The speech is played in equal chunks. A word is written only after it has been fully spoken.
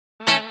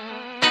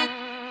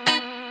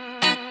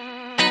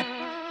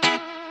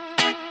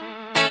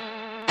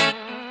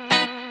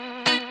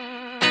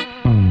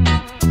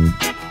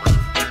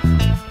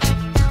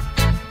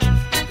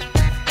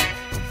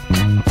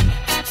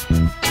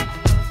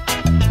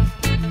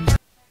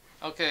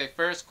Okay,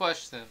 first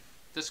question.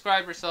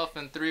 Describe yourself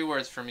in 3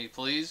 words for me,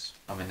 please.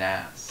 I'm an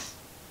ass.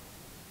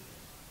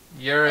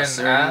 You're an ass?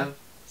 Assertive,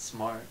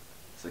 smart,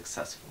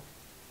 successful.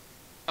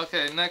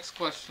 Okay, next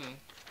question.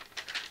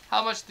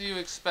 How much do you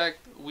expect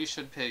we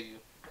should pay you?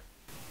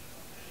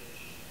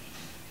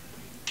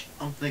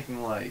 I'm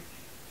thinking like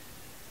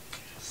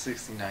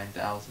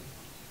 69,000.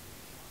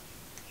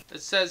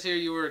 It says here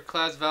you were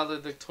class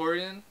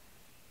valedictorian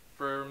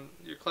for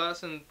your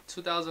class in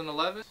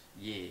 2011.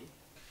 Yeah.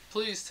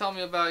 Please tell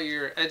me about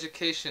your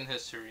education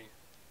history.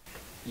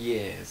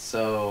 Yeah,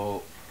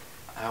 so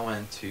I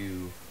went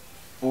to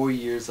 4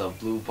 years of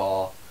Blue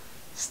Ball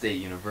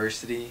State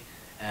University,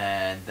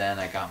 and then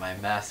I got my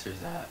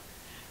master's at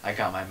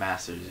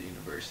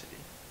university.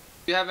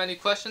 Do you have any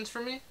questions for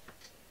me?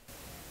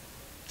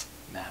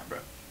 Nah, bro.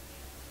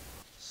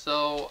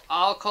 So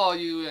I'll call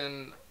you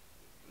in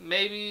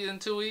maybe in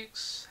 2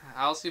 weeks.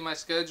 I'll see my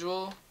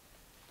schedule.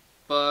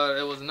 But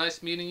it was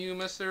nice meeting you,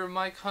 Mr.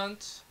 Mike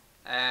Hunt.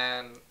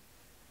 And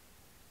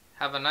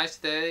have a nice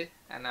day.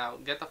 And now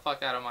get the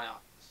fuck out of my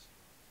office.